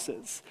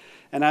promises.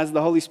 And as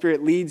the Holy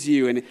Spirit leads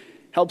you and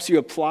helps you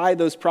apply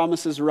those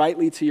promises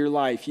rightly to your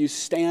life, you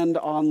stand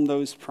on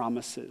those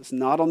promises,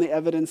 not on the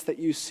evidence that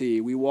you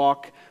see. We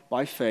walk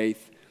by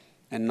faith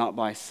and not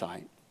by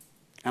sight.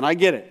 And I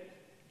get it.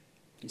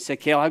 You say,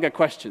 Cale, I've got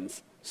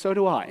questions. So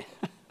do I.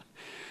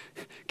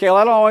 Cale,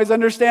 I don't always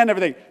understand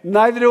everything.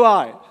 Neither do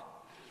I.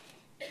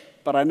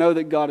 But I know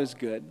that God is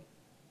good.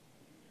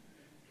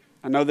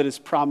 I know that His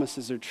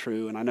promises are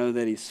true, and I know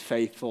that He's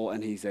faithful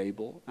and He's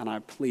able. And I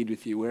plead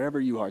with you, wherever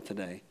you are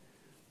today,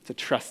 to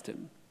trust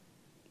Him.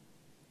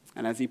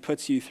 And as He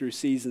puts you through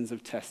seasons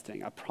of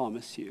testing, I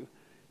promise you,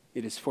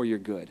 it is for your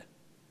good,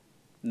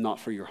 not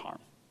for your harm.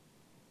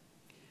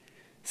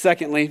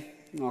 Secondly,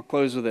 I'll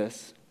close with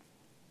this.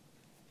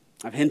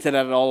 I've hinted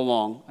at it all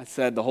along. I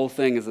said the whole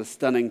thing is a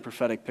stunning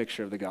prophetic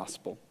picture of the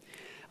gospel.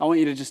 I want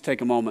you to just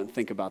take a moment and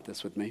think about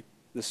this with me,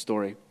 this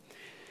story.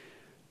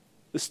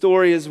 The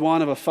story is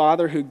one of a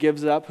father who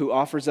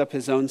offers up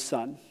his own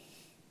son,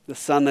 the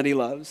son that he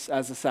loves,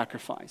 as a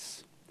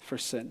sacrifice for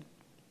sin.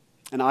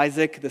 And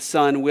Isaac, the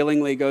son,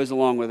 willingly goes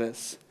along with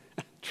this,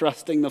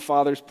 trusting the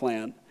father's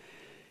plan.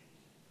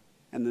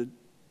 And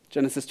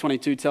Genesis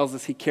 22 tells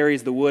us he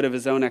carries the wood of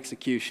his own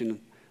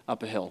execution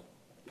up a hill,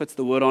 puts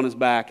the wood on his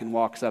back and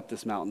walks up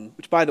this mountain.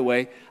 Which, by the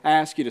way, I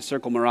ask you to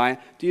circle Moriah.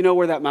 Do you know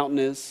where that mountain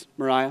is,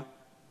 Moriah?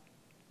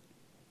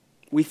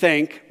 We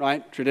think,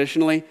 right,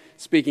 traditionally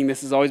speaking,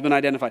 this has always been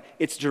identified.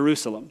 It's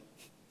Jerusalem.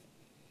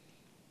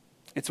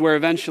 It's where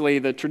eventually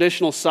the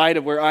traditional site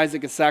of where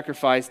Isaac is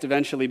sacrificed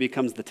eventually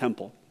becomes the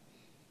temple,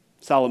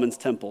 Solomon's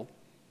temple,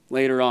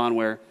 later on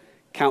where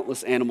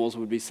countless animals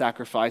would be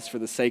sacrificed for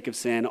the sake of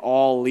sin,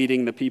 all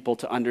leading the people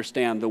to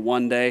understand the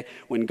one day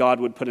when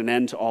God would put an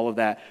end to all of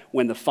that,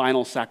 when the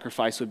final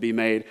sacrifice would be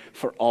made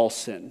for all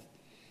sin.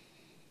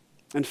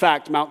 In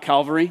fact, Mount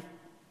Calvary,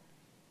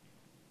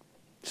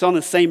 it's on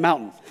the same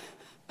mountain.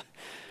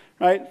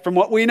 Right? From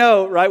what we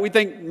know, right? We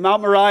think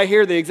Mount Moriah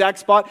here, the exact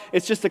spot,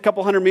 it's just a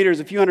few hundred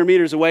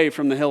meters away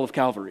from the hill of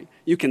Calvary.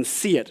 You can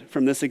see it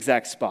from this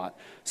exact spot.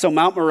 So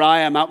Mount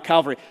Moriah, Mount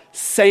Calvary,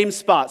 same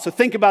spot. So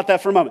think about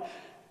that for a moment.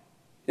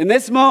 In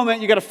this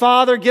moment, you got a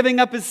father giving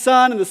up his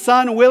son, and the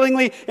son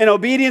willingly, in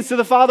obedience to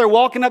the father,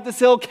 walking up this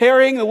hill,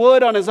 carrying the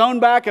wood on his own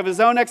back of his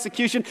own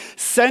execution.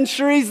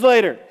 Centuries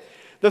later,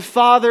 the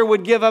father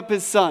would give up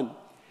his son.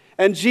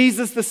 And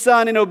Jesus, the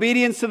Son, in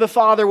obedience to the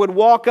Father, would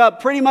walk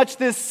up pretty much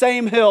this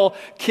same hill,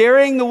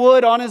 carrying the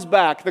wood on his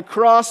back, the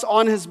cross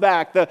on his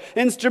back, the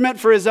instrument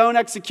for his own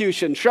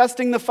execution,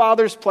 trusting the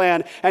Father's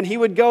plan. And he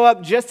would go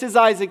up just as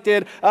Isaac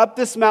did, up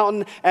this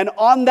mountain. And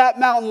on that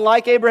mountain,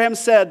 like Abraham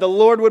said, the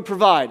Lord would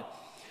provide.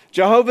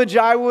 Jehovah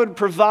Jireh would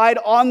provide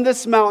on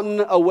this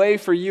mountain a way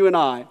for you and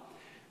I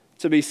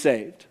to be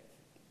saved.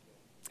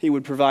 He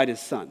would provide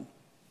his son.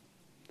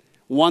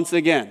 Once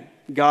again,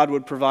 God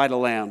would provide a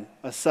lamb,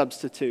 a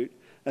substitute,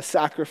 a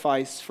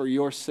sacrifice for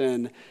your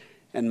sin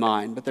and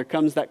mine. But there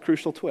comes that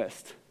crucial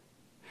twist.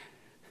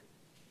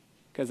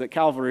 Because at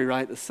Calvary,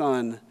 right, the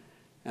son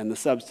and the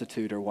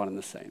substitute are one and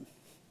the same.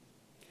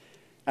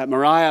 At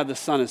Moriah, the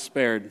son is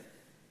spared.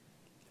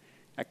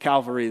 At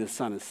Calvary, the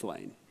son is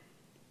slain.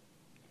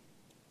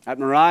 At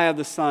Moriah,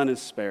 the son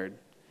is spared,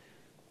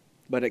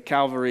 but at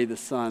Calvary, the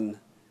son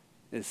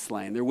is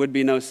slain. There would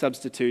be no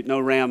substitute, no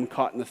ram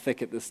caught in the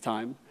thicket this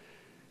time.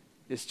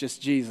 It's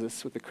just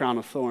Jesus with the crown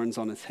of thorns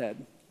on his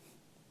head.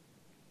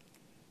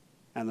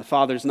 And the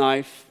Father's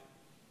knife,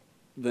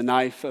 the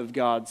knife of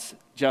God's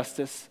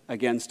justice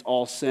against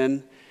all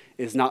sin,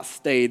 is not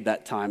stayed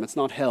that time. It's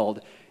not held.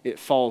 It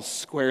falls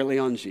squarely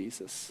on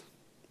Jesus.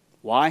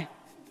 Why?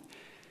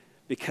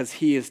 Because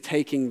he is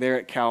taking there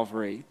at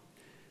Calvary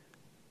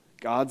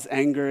God's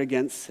anger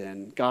against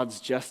sin, God's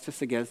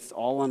justice against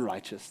all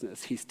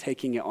unrighteousness. He's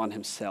taking it on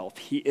himself.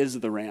 He is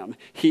the ram.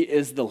 He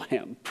is the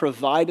lamb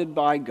provided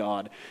by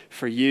God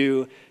for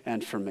you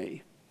and for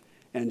me.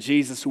 And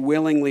Jesus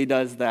willingly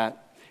does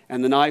that.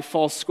 And the knife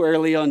falls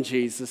squarely on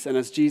Jesus. And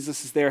as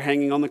Jesus is there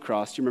hanging on the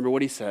cross, do you remember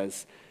what he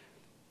says?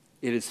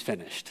 It is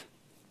finished.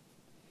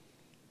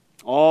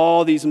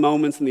 All these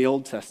moments in the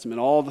Old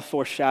Testament, all the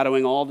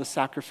foreshadowing, all the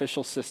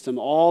sacrificial system,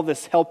 all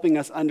this helping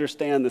us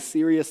understand the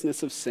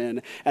seriousness of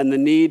sin and the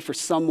need for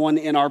someone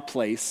in our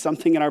place,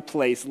 something in our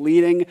place,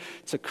 leading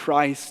to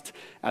Christ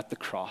at the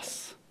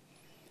cross.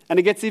 And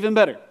it gets even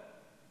better,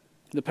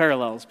 the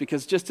parallels,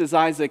 because just as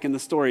Isaac in the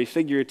story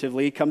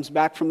figuratively comes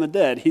back from the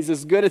dead, he's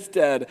as good as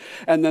dead,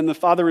 and then the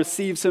Father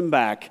receives him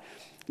back.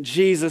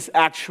 Jesus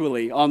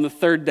actually, on the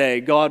third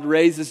day, God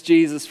raises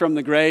Jesus from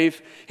the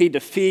grave. He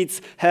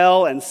defeats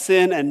hell and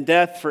sin and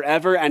death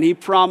forever, and he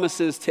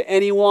promises to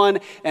anyone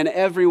and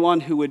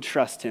everyone who would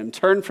trust him,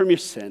 turn from your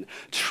sin,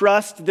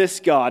 trust this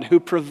God who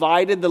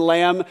provided the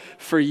lamb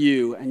for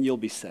you, and you'll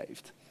be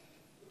saved.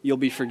 You'll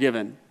be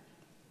forgiven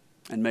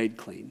and made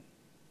clean.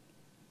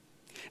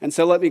 And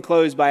so let me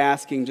close by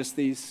asking just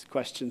these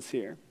questions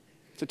here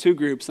to two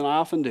groups, and I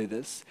often do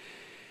this.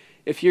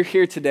 If you're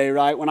here today,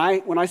 right, when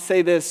I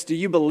say this, do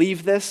you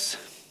believe this?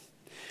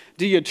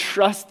 Do you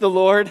trust the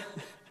Lord?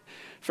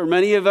 For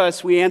many of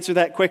us, we answer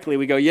that quickly.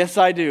 We go, yes,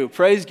 I do.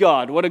 Praise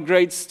God. What a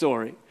great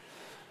story.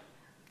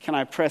 Can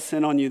I press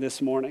in on you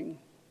this morning?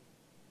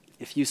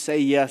 If you say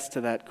yes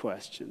to that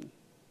question,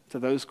 to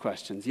those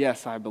questions,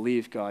 yes, I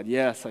believe God.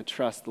 Yes, I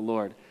trust the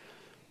Lord.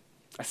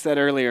 I said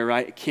earlier,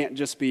 right, it can't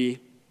just be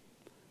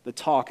the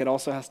talk. It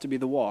also has to be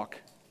the walk.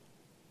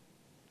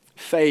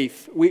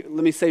 Faith, let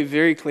me say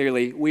very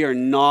clearly, we are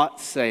not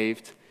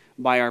saved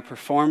by our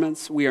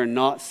performance. We are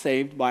not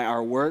saved by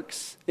our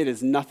works. It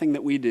is nothing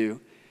that we do.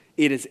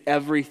 It is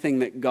everything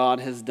that God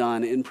has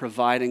done in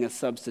providing a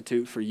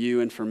substitute for you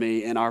and for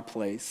me in our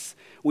place.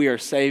 We are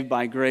saved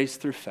by grace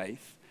through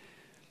faith.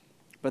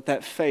 But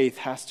that faith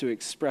has to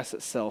express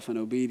itself in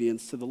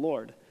obedience to the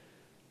Lord.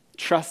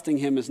 Trusting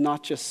him is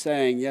not just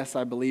saying, yes,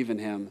 I believe in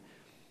him.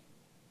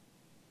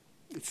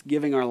 It's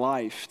giving our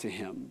life to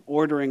him,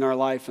 ordering our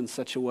life in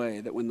such a way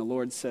that when the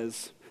Lord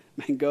says,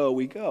 man, go,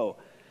 we go.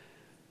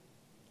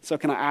 So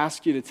can I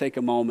ask you to take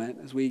a moment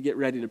as we get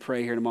ready to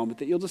pray here in a moment,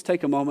 that you'll just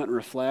take a moment and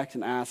reflect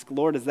and ask,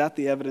 Lord, is that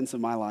the evidence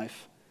of my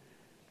life?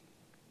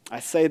 I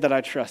say that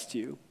I trust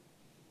you,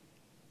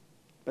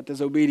 but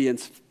does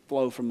obedience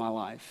flow from my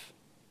life?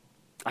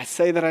 I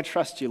say that I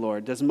trust you,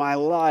 Lord. Does my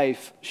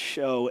life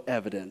show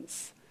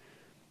evidence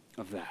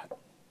of that?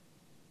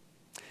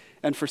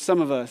 And for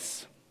some of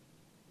us,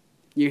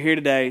 you're here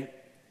today,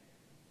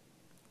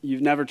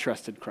 you've never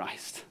trusted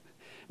Christ.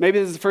 Maybe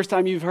this is the first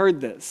time you've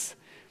heard this,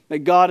 that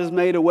God has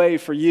made a way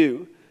for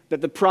you,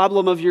 that the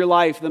problem of your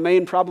life, the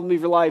main problem of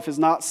your life is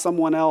not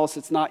someone else,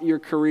 it's not your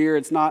career,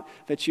 it's not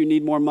that you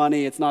need more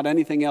money, it's not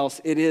anything else,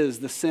 it is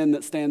the sin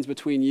that stands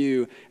between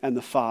you and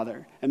the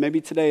Father. And maybe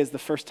today is the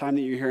first time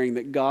that you're hearing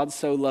that God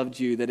so loved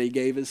you that he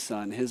gave his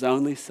son, his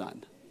only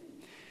son,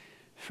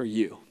 for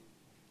you,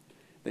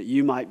 that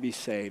you might be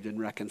saved and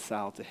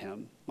reconciled to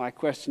him. My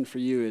question for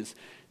you is,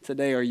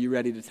 today, are you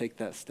ready to take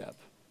that step?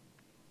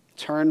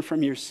 Turn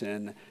from your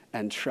sin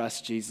and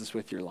trust Jesus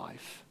with your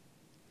life.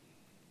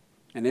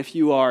 And if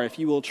you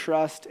will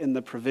trust in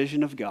the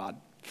provision of God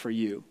for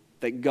you,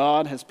 that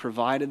God has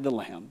provided the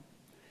lamb,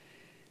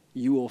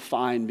 you will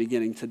find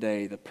beginning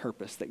today the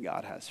purpose that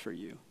God has for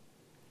you.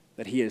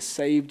 That he has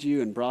saved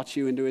you and brought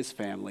you into his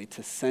family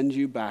to send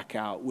you back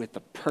out with the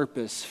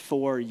purpose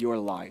for your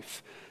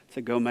life,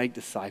 to go make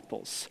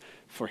disciples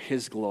for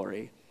his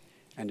glory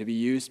and to be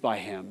used by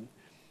him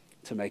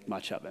to make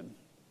much of him.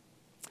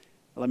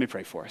 Let me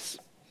pray for us.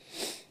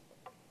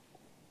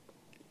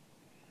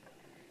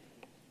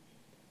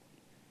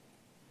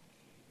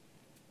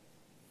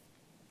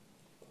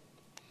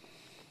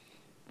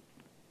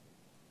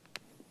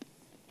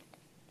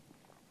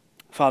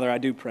 Father, I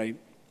do pray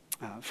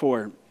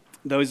for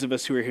those of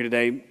us who are here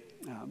today.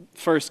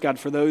 First, God,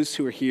 for those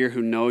who are here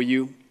who know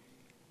you,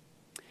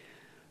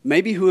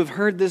 maybe who have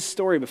heard this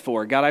story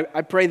before. God,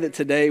 I pray that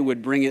today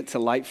would bring it to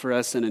light for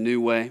us in a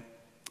new way,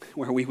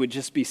 where we would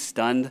just be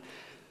stunned,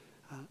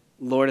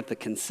 Lord, at the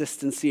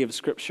consistency of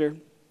Scripture,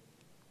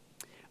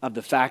 of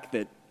the fact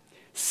that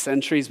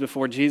centuries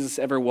before Jesus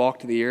ever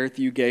walked the earth,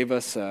 you gave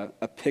us a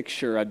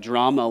picture, a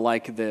drama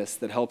like this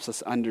that helps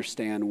us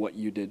understand what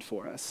you did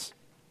for us.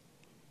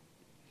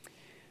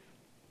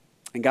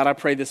 And God, I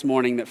pray this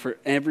morning that for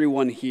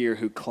everyone here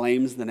who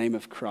claims the name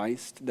of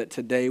Christ, that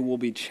today will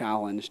be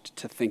challenged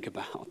to think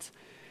about,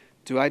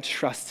 do I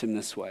trust him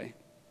this way?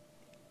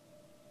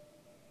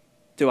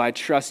 Do I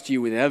trust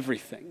you with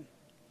everything,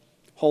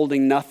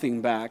 holding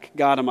nothing back?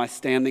 God, am I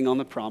standing on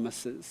the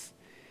promises?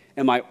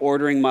 Am I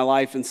ordering my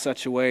life in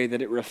such a way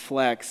that it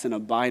reflects an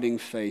abiding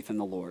faith in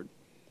the Lord?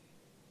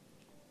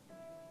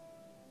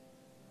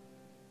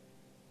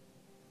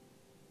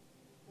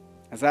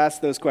 As I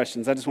ask those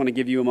questions, I just want to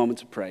give you a moment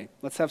to pray.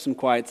 Let's have some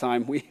quiet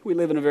time. We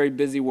live in a very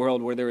busy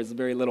world where there is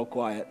very little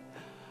quiet.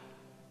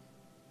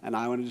 And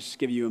I want to just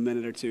give you a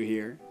minute or two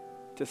here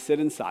to sit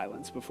in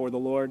silence before the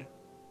Lord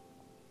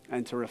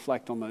and to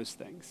reflect on those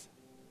things.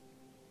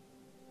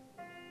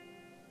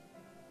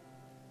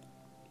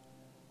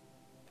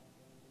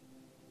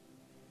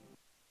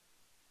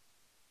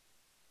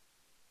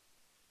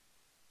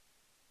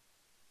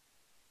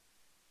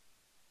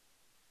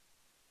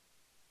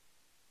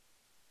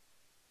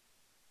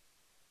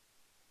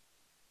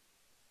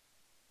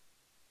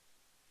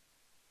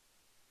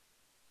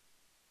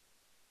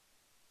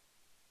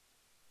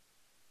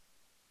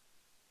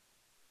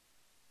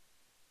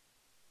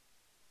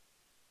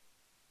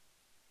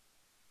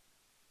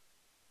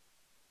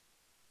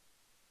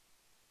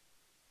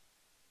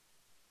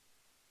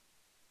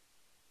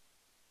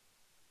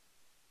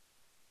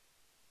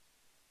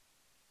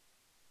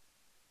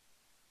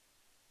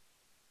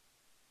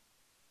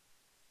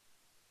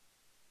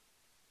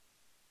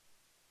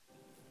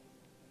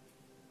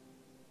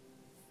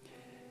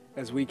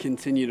 As we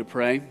continue to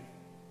pray,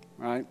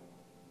 right?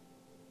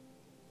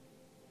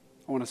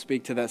 I want to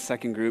speak to that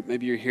second group.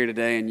 Maybe you're here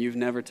today and you've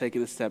never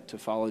taken a step to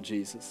follow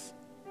Jesus.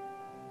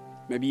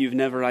 Maybe you've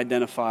never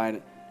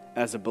identified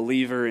as a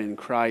believer in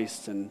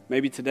Christ, and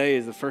maybe today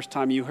is the first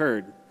time you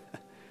heard.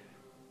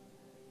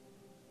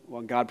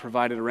 Well, God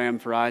provided a ram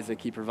for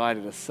Isaac. He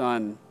provided a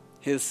son,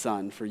 his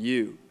son, for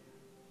you.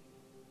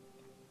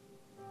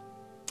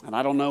 And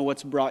I don't know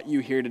what's brought you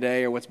here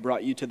today or what's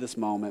brought you to this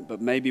moment,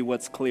 but maybe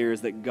what's clear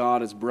is that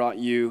God has brought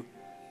you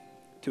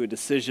to a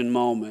decision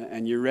moment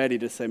and you're ready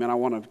to say, man, I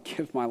want to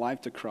give my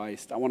life to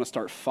Christ. I want to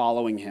start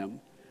following him.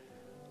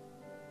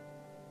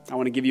 I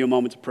want to give you a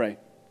moment to pray.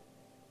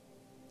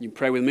 You can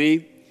pray with me.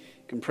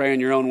 You can pray in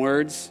your own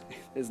words.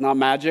 It's not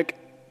magic.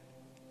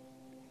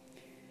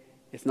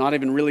 It's not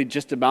even really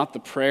just about the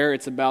prayer.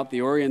 It's about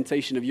the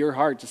orientation of your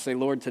heart to say,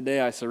 Lord,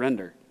 today I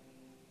surrender.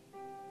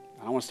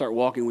 I want to start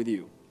walking with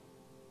you.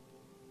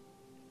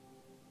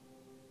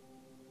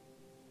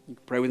 You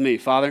can pray with me.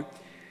 Father,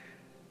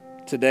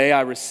 today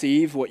I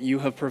receive what you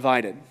have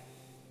provided.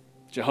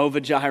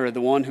 Jehovah Jireh, the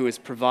one who has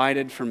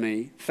provided for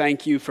me,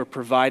 thank you for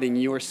providing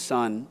your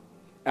son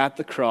at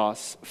the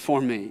cross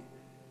for me.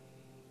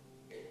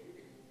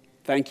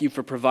 Thank you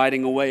for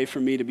providing a way for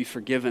me to be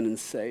forgiven and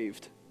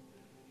saved.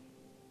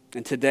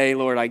 And today,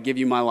 Lord, I give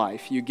you my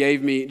life. You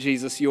gave me,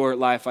 Jesus, your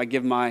life. I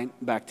give mine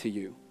back to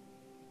you.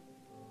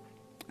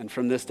 And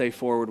from this day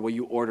forward, will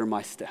you order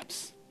my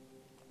steps?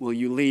 Will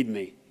you lead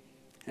me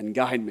and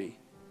guide me?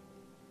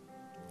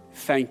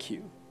 Thank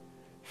you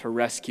for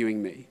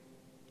rescuing me.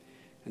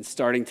 And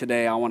starting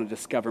today, I want to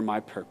discover my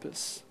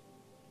purpose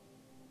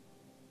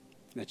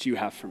that you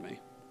have for me.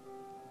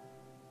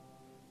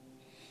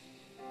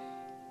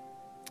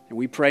 And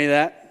we pray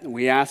that, and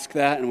we ask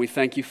that, and we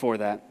thank you for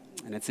that.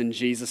 And it's in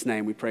Jesus'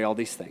 name we pray all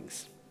these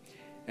things.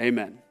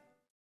 Amen.